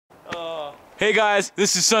Hey guys,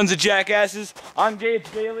 this is Sons of Jackasses. I'm Gage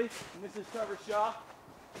Bailey, and this is Trevor Shaw.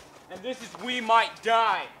 And this is We Might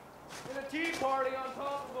Die. In a tea party on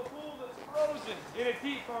top of a pool that's frozen. In a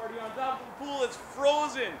tea party on top of a pool that's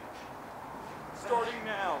frozen. Starting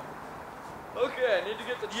now. Okay, I need to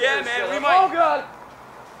get the chairs. Yeah, man, we up. might. Oh God!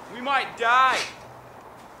 We might die.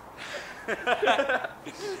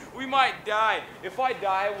 We might die. If I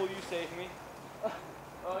die, will you save me?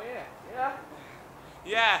 Oh yeah, yeah.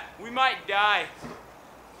 Yeah, we might die.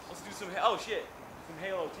 Let's do some, oh shit, some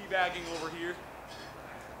Halo teabagging over here.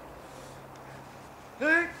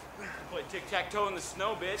 Play tic-tac-toe in the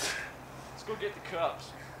snow, bitch. Let's go get the cups.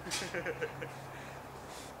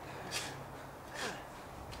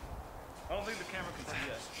 I don't think the camera can see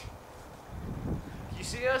us. You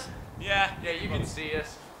see us? Yeah. Yeah, you can see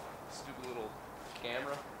us. Stupid little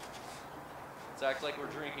camera. It's acting like we're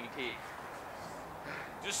drinking tea.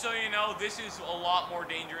 Just so you know, this is a lot more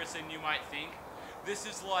dangerous than you might think. This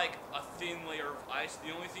is like a thin layer of ice.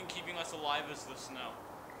 The only thing keeping us alive is the snow.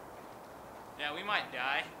 Yeah, we might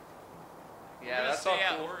die. Yeah, that's all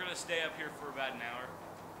cool. We're gonna stay up here for about an hour.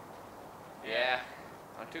 Yeah.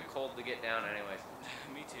 I'm too cold to get down anyways.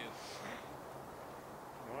 Me too.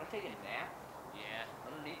 You wanna take a nap? Yeah.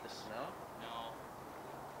 Underneath the snow? No.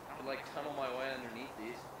 I could like tunnel my way underneath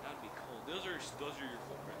these. That would be cold. Those are your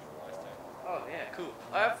footprints from last time. Oh yeah, cool.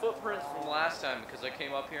 I have footprints from last time because I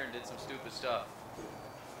came up here and did some stupid stuff.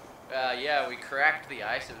 Yeah, we cracked the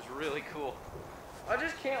ice. It was really cool. I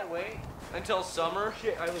just can't wait until summer.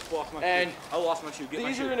 Shit, I just lost my and shoe. I lost my shoe. Get my shoe.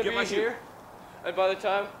 These are gonna be here, and by the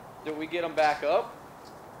time that we get them back up,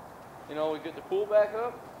 you know, we get the pool back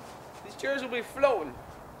up, these chairs will be floating.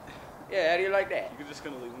 Yeah, how do you like that? You're just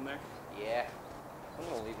gonna leave them there? Yeah, I'm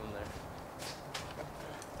gonna leave them there.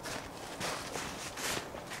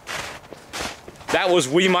 That was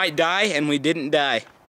We Might Die, and we didn't die.